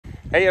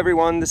Hey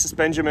everyone, this is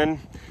Benjamin.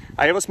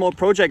 I have a small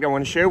project I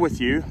want to share with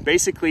you.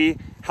 Basically,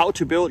 how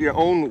to build your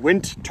own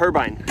wind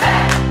turbine.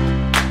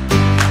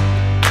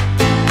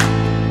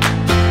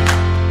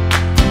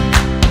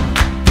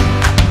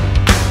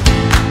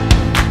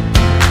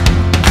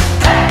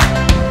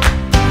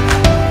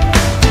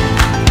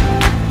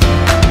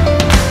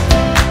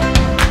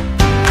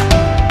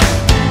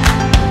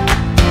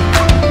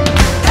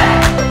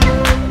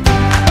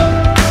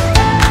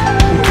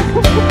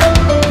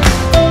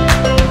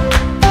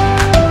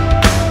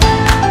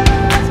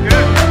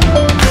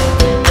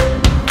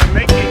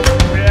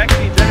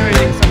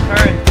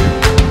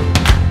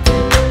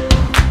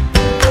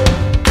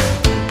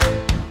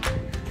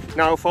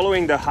 Now,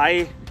 following the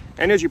high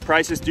energy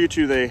prices due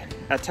to the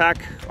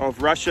attack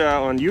of Russia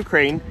on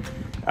Ukraine,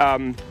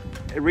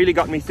 it really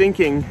got me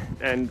thinking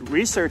and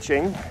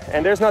researching,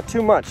 and there's not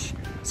too much.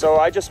 So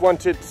I just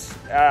wanted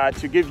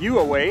to give you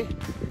a way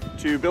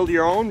to build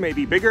your own,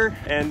 maybe bigger,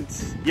 and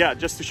yeah,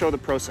 just to show the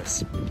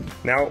process.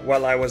 Now,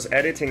 while I was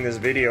editing this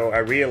video, I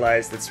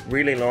realized it's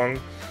really long.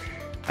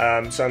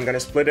 So I'm going to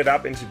split it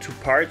up into two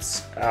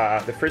parts.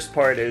 The first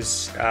part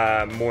is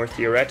more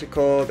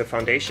theoretical, the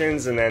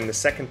foundations, and then the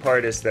second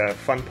part is the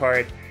fun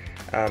part,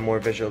 more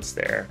visuals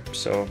there.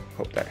 So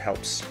hope that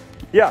helps.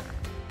 Yeah,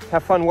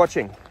 have fun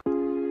watching.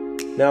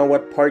 Now,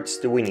 what parts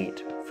do we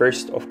need?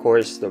 First, of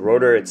course, the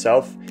rotor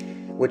itself,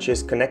 which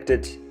is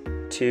connected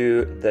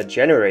to the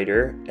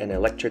generator, an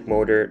electric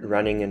motor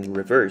running in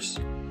reverse.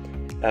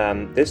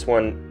 This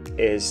one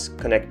is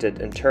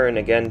connected in turn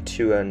again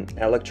to an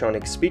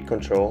electronic speed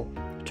control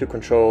to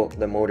control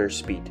the motor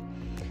speed,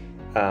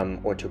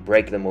 or to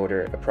brake the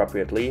motor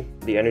appropriately.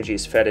 The energy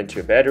is fed into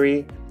a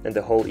battery, and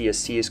the whole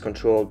ESC is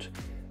controlled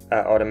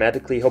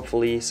automatically,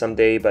 hopefully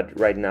someday, but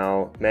right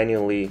now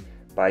manually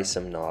by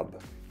some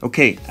knob.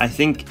 Okay, I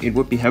think it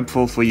would be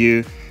helpful for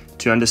you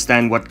to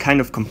understand what kind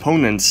of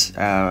components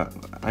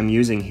I'm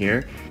using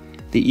here.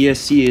 The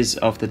ESC is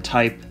of the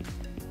type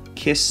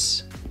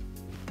KISS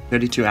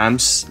 32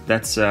 amps.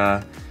 That's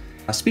a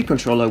speed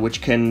controller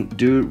which can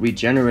do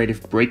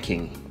regenerative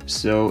braking.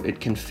 So it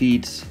can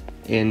feed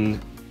in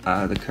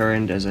the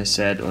current, as I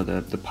said, or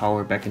the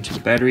power back into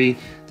the battery.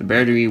 The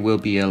battery will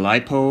be a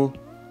LiPo,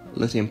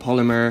 lithium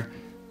polymer,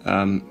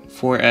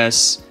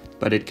 4S,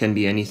 but it can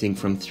be anything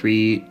from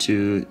 3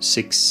 to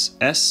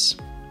 6S.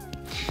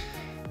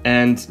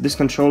 And this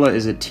controller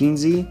is a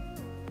Teensy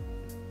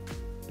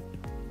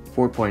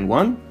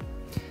 4.1.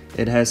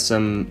 It has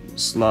some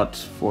slot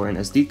for an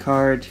SD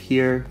card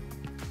here.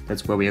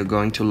 That's where we are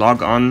going to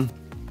log on.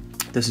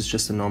 This is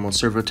just a normal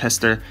servo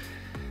tester.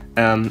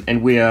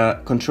 And we are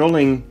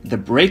controlling the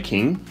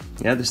braking.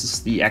 Yeah, this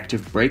is the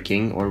active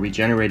braking or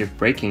regenerative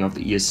braking of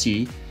the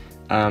ESC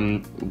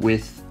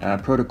with a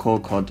protocol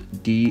called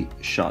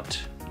D-Shot.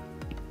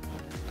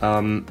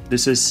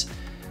 This is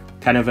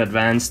kind of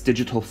advanced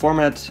digital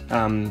format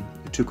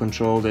to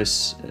control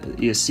this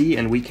ESC,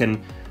 and we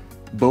can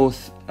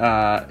both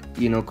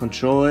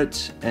control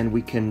it, and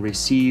we can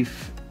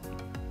receive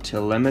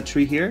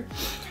telemetry here.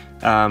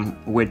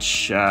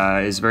 Which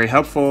is very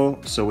helpful,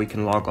 so we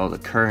can log all the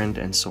current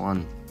and so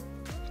on.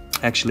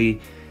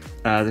 Actually,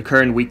 the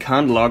current we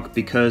can't log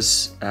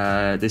because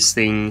this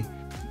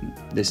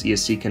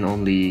ESC can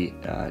only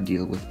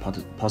deal with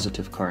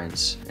positive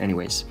currents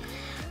anyways.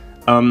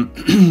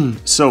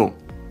 So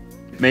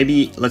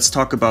maybe let's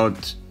talk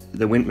about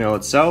the windmill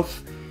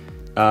itself.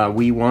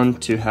 We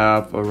want to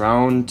have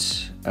around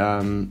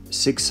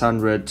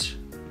 600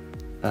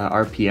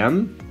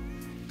 RPM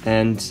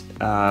and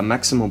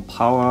maximum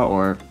power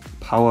or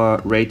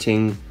power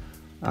rating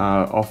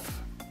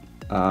of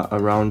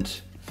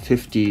around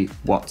 50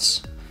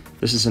 watts.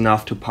 This is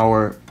enough to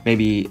power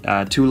maybe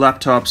 2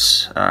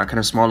 laptops, kind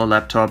of smaller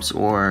laptops,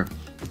 or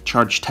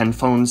charge 10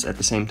 phones at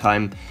the same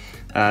time.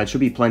 It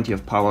should be plenty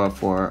of power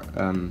for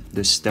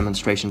this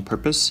demonstration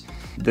purpose.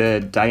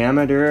 The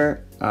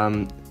diameter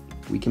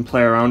we can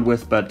play around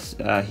with, but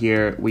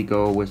here we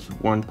go with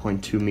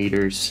 1.2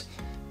 meters,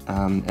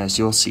 as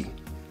you'll see.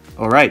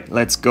 Alright,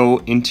 let's go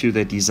into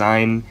the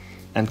design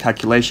and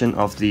calculation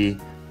of the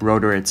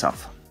rotor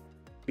itself.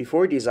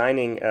 Before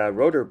designing a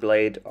rotor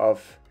blade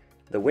of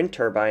the wind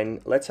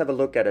turbine, let's have a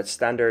look at a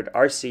standard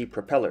RC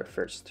propeller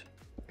first.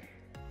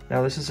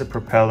 Now this is a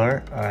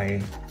propeller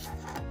I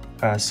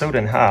sewed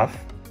in half,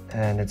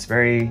 and it's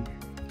very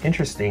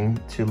interesting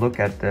to look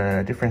at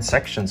the different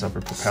sections of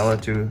a propeller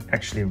to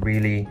actually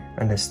really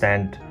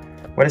understand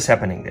what is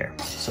happening there.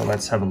 So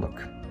let's have a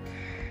look.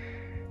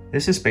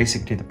 This is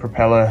basically the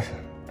propeller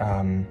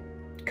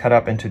cut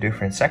up into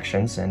different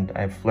sections, and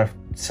I've left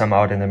some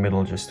out in the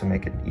middle just to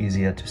make it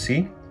easier to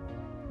see.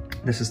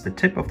 This is the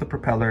tip of the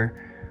propeller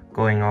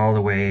going all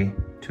the way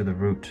to the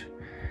root,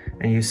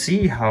 and you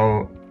see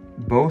how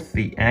both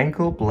the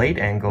blade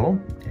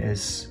angle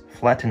is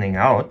flattening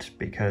out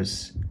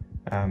because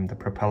the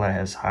propeller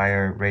has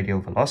higher radial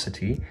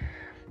velocity,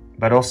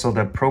 but also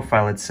the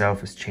profile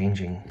itself is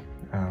changing.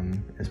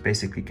 It's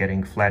basically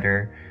getting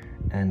flatter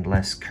and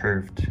less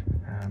curved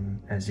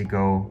as you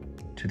go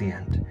to the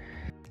end.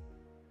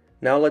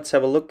 Now let's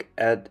have a look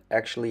at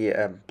actually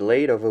a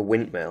blade of a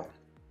windmill.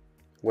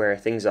 where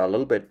things are a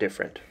little bit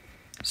different.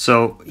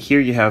 So here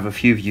you have a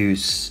few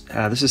views.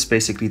 This is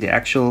basically the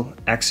actual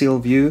axial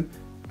view,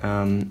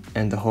 and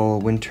the whole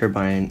wind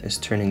turbine is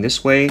turning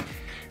this way.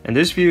 And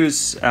this view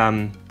is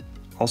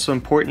also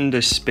important.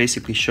 This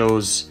basically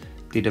shows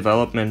the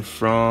development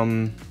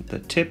from the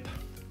tip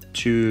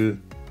to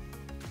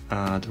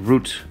the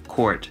root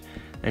cord,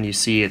 and you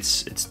see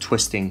it's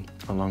twisting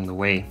along the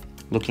way,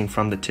 looking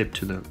from the tip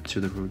to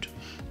the root.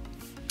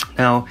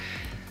 Now,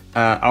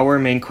 our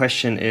main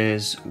question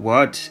is,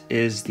 what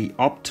is the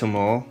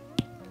optimal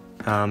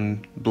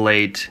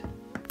blade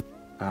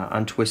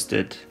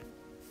untwisted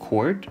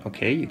cord?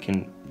 Okay, you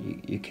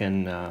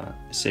can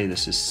say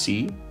this is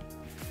C,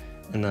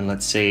 and then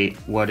let's say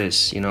what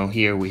is, you know,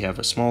 here we have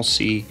a small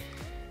c.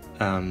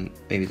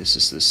 Maybe this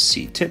is the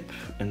C tip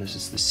and this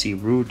is the C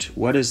root.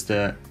 What is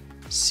the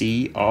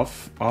C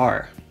of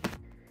R?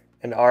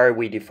 And R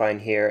we define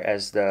here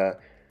as the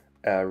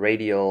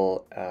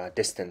radial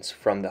distance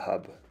from the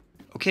hub.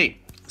 Okay,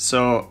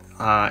 so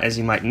as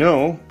you might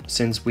know,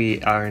 since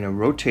we are in a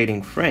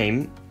rotating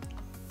frame,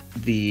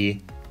 the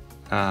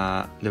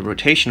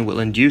rotation will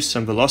induce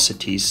some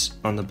velocities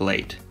on the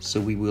blade. So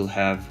we will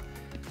have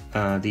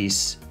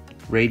these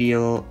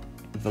radial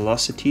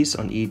velocities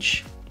on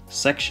each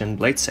section,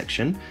 blade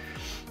section,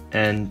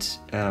 and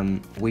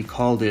we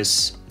call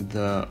this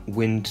the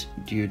wind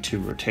due to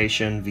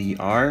rotation,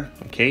 VR,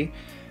 okay,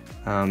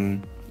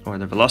 or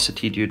the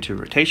velocity due to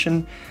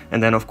rotation.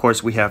 And then of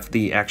course we have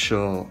the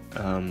actual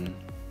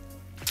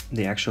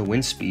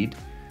wind speed,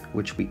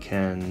 which we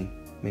can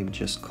maybe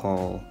just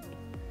call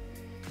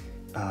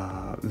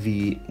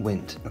V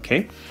wind,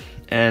 okay.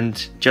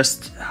 And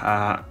just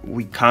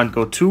we can't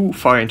go too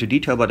far into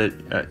detail, but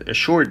a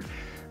short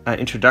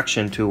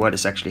introduction to what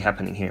is actually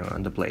happening here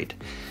on the blade.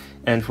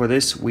 And for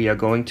this we are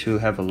going to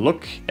have a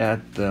look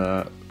at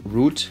the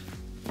root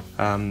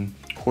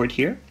cord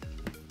here,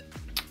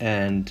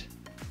 and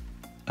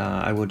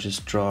I will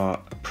just draw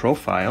a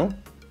profile,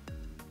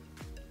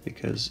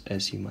 because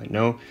as you might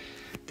know,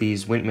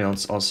 these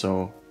windmills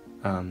also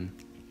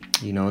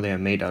you know, they are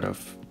made out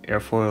of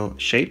airfoil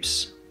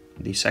shapes,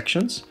 these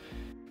sections.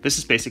 This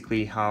is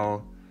basically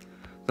how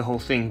the whole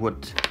thing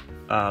would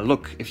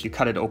look if you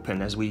cut it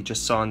open. As we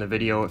just saw in the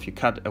video, if you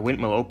cut a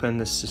windmill open,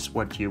 this is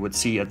what you would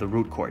see at the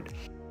root cord.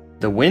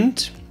 The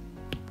wind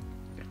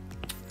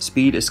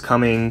speed is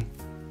coming,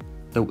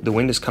 the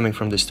wind is coming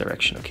from this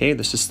direction, okay?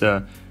 This is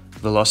the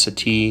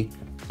velocity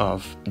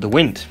of the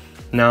wind.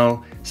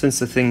 Now, since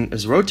the thing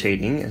is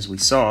rotating, as we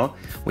saw,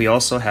 we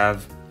also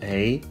have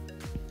a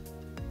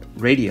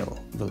radial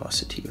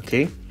velocity,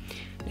 okay?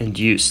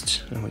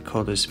 Induced, and we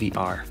call this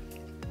VR.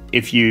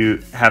 If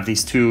you have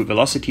these two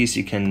velocities,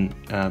 you can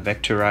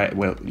vectorize,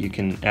 well, you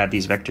can add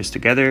these vectors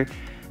together,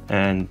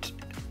 and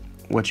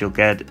what you'll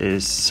get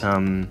is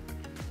some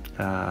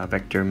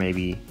vector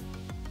maybe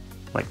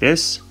like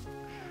this.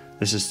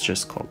 This is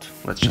just called,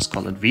 let's just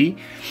call it V.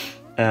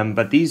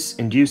 But these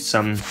induce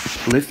some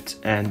lift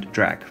and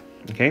drag,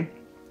 okay?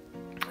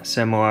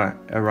 Somewhere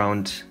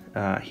around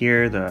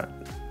here, the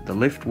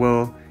lift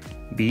will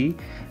be,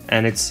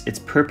 and it's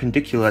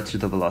perpendicular to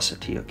the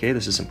velocity, okay?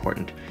 This is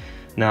important.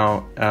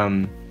 Now,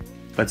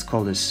 let's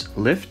call this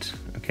lift,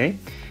 okay?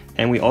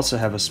 And we also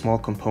have a small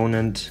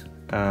component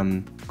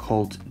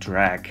called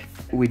drag.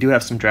 We do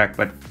have some drag,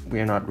 but we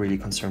are not really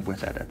concerned with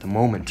that at the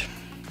moment.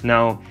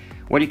 Now,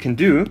 what you can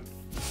do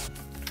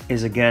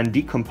is again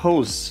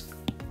decompose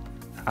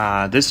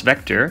this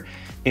vector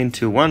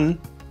into one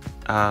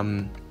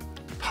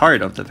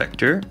part of the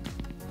vector,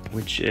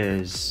 which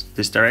is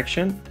this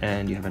direction,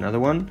 and you have another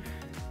one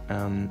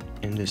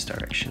in this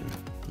direction.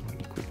 Let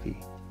me quickly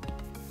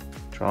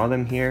draw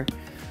them here.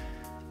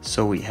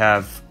 So we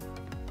have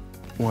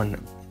one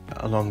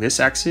along this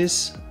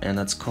axis, and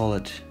let's call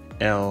it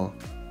L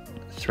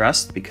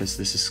thrust, because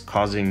this is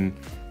causing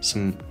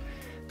some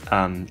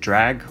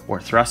drag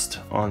or thrust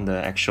on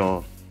the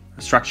actual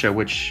structure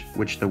which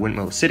the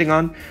windmill is sitting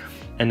on.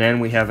 And then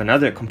we have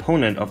another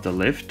component of the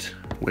lift,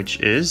 which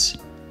is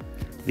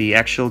the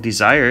actual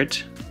desired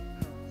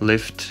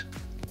lift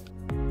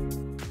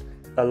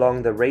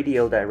along the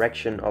radial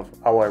direction of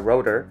our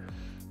rotor.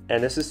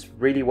 And this is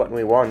really what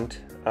we want.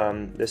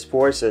 This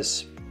force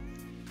is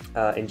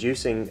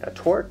inducing a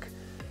torque,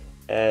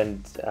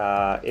 and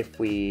if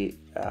we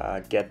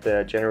get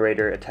the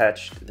generator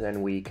attached,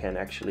 then we can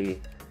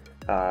actually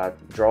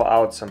draw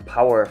out some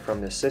power from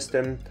the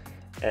system,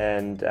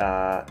 and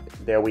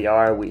there we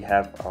are, we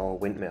have our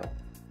windmill.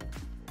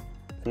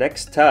 The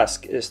next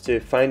task is to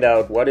find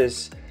out what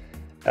is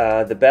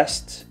the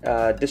best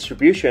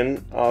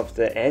distribution of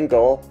the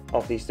angle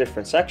of these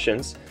different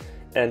sections,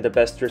 and the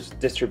best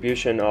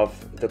distribution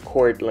of the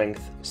cord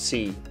length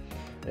C.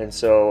 And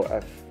so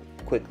I've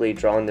quickly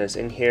drawn this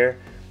in here.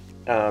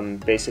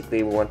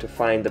 Basically we want to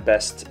find the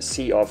best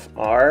C of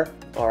R,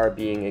 R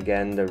being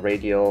again the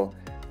radial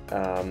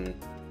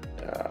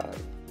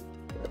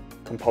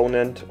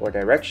component or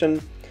direction,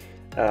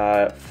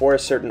 for a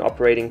certain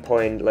operating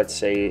point, let's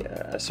say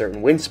a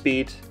certain wind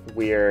speed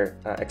we're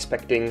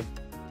expecting,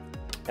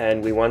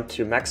 and we want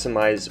to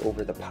maximize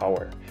over the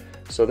power.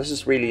 So this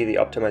is really the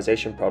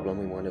optimization problem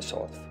we want to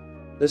solve.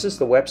 This is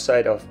the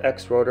website of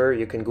XROTOR.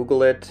 You can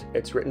Google it.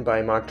 It's written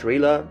by Mark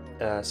Drelas,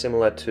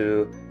 similar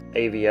to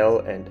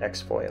AVL and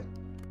XFoil.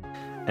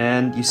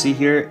 And you see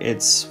here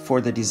it's for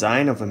the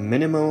design of a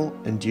minimal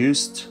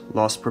induced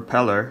loss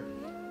propeller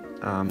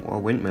or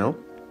windmill.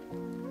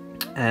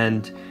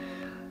 And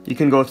you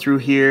can go through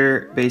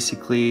here.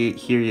 Basically,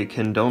 here you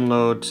can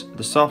download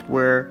the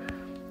software,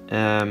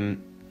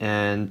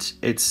 and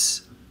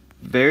it's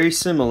very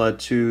similar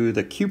to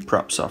the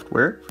CubeProp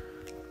software.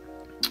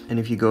 And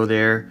if you go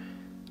there,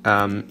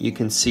 you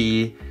can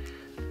see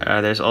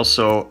there's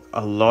also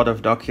a lot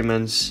of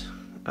documents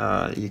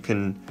you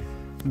can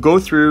go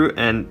through,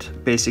 and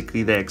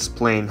basically they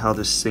explain how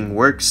this thing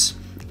works.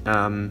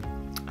 I'm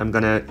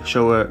gonna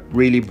show a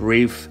really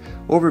brief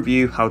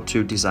overview how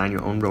to design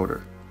your own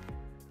rotor.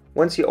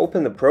 Once you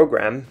open the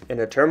program in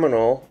a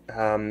terminal,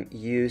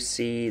 you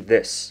see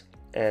this,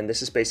 and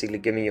this is basically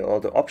giving you all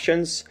the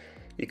options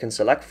you can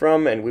select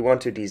from. And we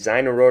want to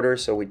design a rotor,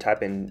 so we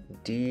type in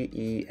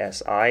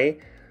DESI.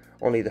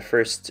 Only the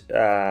first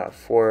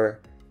 4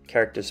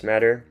 characters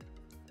matter,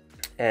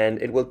 and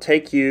it will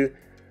take you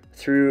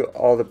through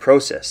all the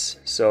process.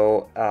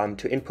 So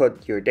to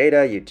input your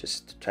data, you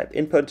just type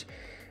input,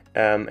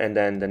 and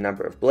then the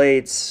number of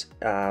blades.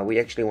 We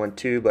actually want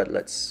 2, but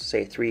let's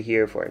say 3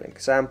 here for an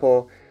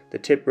example. The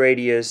tip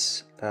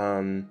radius,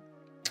 and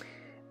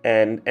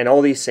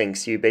all these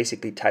things, you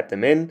basically type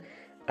them in,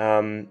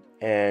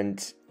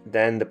 and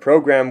then the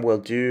program will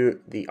do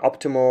the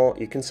optimal.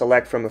 You can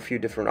select from a few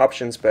different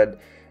options, but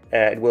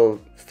it will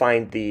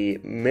find the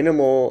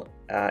minimal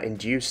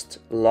induced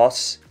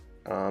loss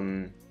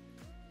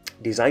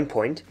design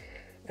point,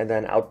 and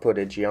then output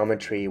a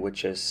geometry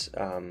which is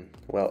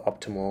well,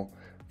 optimal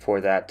for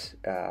that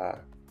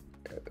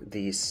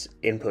these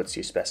inputs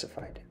you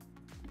specified.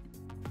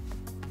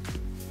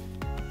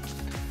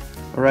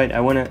 All right, I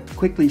want to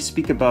quickly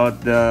speak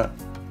about the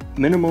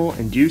minimal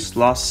induced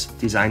loss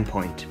design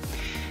point.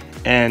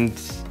 And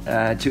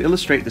to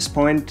illustrate this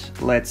point,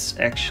 let's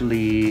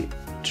actually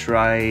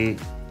try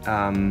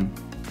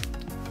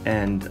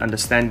and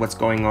understand what's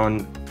going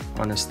on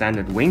a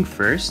standard wing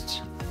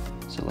first.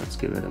 So let's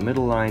give it a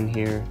middle line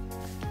here,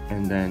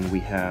 and then we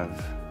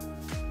have,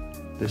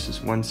 this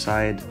is one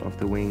side of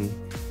the wing,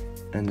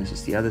 and this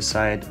is the other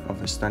side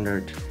of a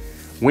standard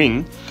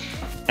wing.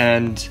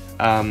 And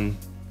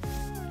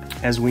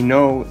as we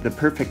know, the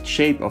perfect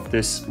shape of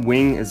this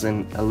wing is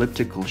an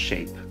elliptical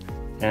shape.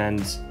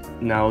 And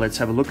now let's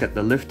have a look at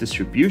the lift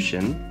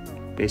distribution,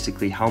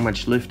 basically how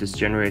much lift is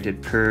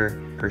generated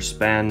per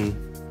span.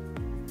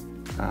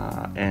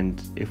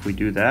 And if we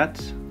do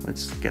that,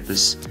 let's get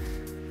this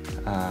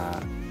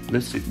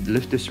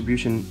lift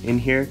distribution in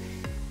here.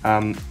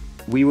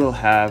 We will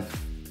have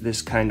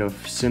this kind of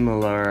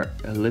similar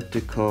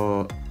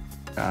elliptical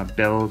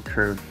bell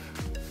curve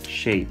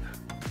shape.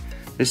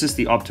 This is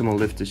the optimal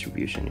lift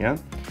distribution, yeah?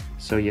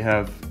 So you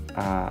have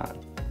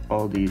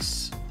all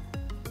these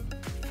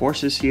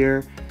forces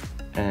here,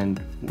 and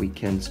we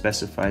can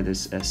specify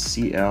this as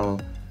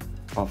CL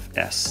of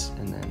S,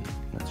 and then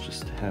let's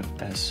just have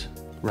S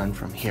run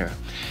from here.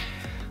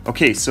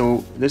 Okay,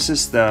 so this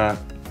is the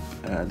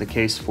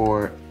case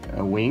for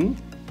a wing.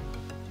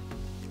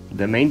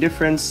 The main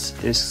difference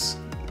is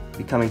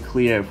becoming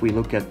clear if we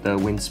look at the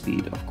wind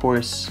speed. Of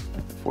course,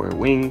 for a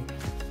wing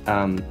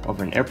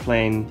of an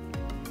airplane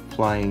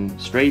flying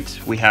straight,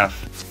 we have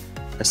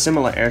a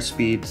similar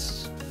airspeed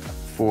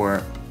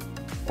for,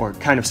 or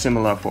kind of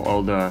similar for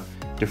all the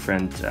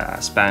different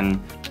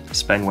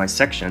span-wise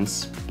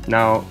sections.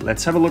 Now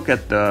let's have a look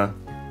at the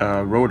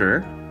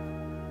rotor.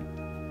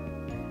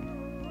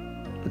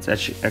 Let's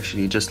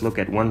actually just look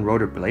at one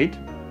rotor blade.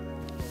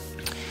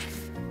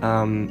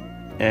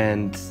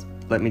 And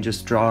let me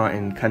just draw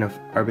in kind of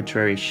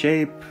arbitrary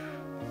shape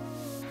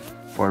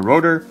for a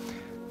rotor.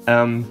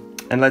 And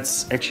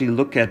let's actually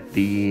look at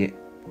the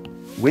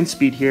wind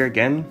speed here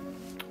again.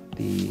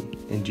 The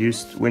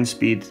induced wind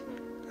speed,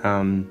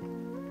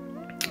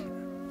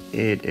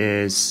 it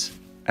is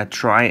a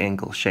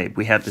triangle shape.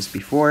 We had this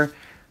before.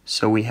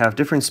 So we have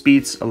different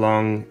speeds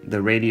along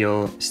the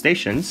radial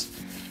stations.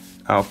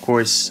 Of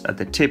course, at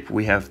the tip,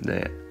 we have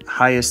the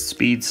highest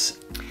speeds.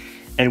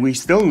 And we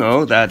still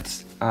know that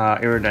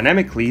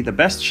aerodynamically, the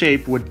best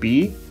shape would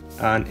be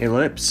an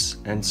ellipse.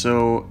 And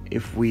so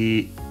if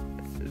we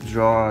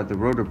draw the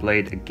rotor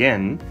blade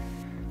again,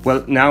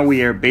 well, now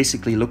we are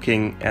basically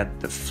looking at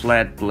the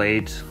flat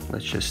blade.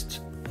 Let's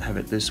just have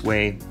it this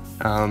way.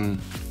 And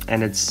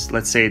it's,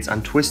 let's say it's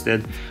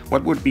untwisted.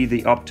 What would be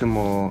the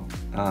optimal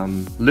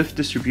lift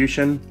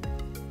distribution?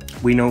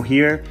 We know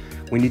here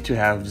we need to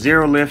have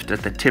zero lift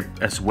at the tip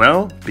as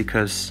well,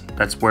 because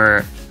that's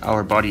where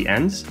our body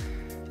ends.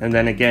 And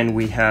then again,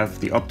 we have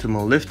the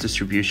optimal lift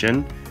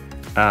distribution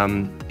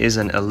is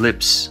an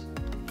ellipse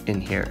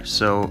in here.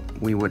 So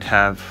we would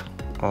have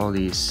all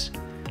these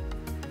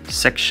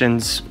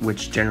sections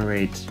which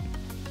generate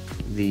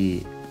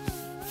the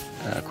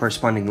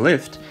corresponding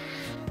lift.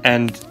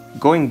 And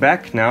going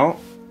back now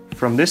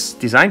from this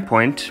design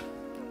point,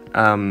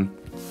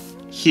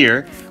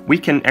 here, we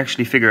can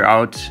actually figure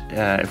out,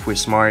 if we're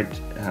smart,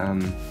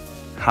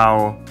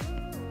 how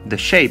the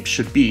shape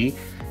should be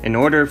in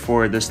order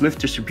for this lift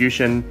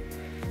distribution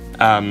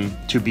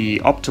to be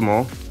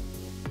optimal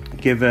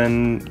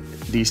given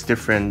these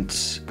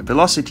different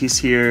velocities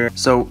here.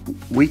 So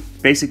we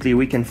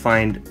can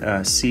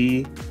find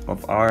C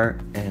of R,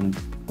 and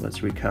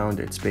let's recount,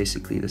 it's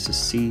basically, this is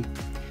C,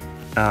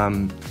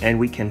 and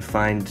we can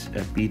find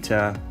a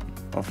beta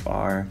of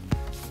R,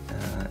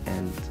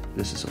 and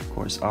this is of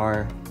course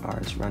R. R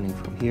is running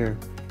from here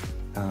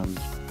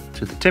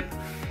to the tip.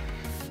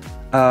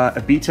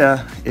 A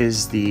beta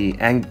is the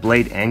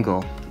blade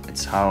angle.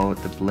 It's how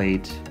the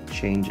blade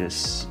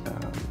changes,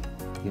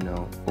 you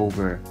know,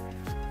 over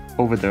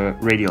the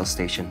radial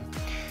station.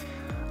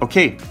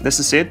 Okay, this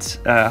is it.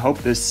 I hope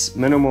this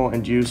minimal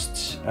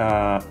induced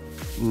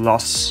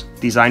loss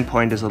design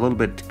point is a little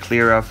bit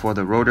clearer for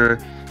the rotor.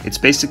 It's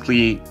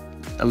basically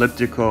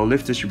elliptical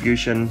lift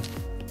distribution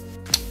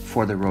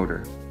for the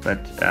rotor,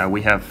 but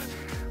we have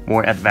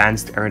more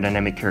advanced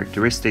aerodynamic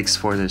characteristics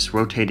for this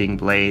rotating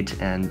blade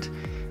and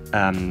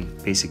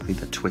basically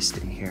the twist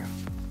in here.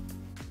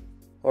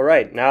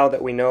 Alright, now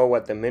that we know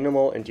what the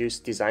minimal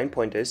induced design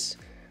point is,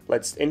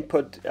 let's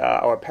input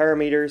our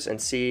parameters and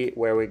see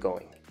where we're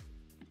going.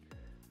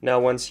 Now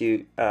once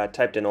you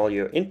typed in all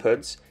your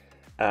inputs,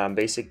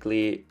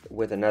 basically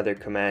with another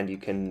command you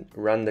can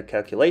run the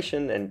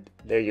calculation, and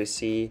there you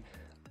see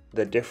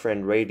the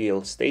different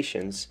radial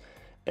stations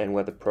and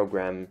what the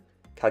program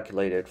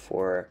calculated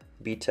for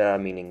beta,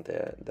 meaning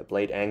the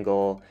blade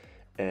angle,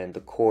 and the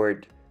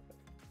chord.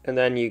 And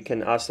then you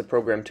can ask the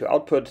program to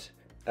output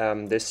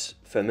this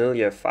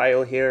familiar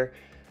file here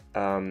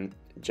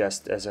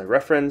just as a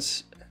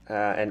reference,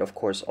 and of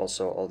course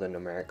also all the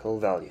numerical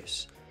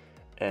values.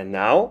 And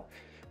now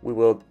we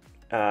will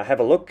have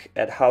a look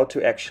at how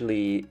to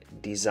actually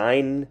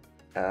design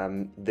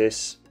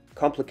this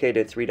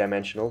complicated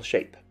three-dimensional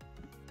shape.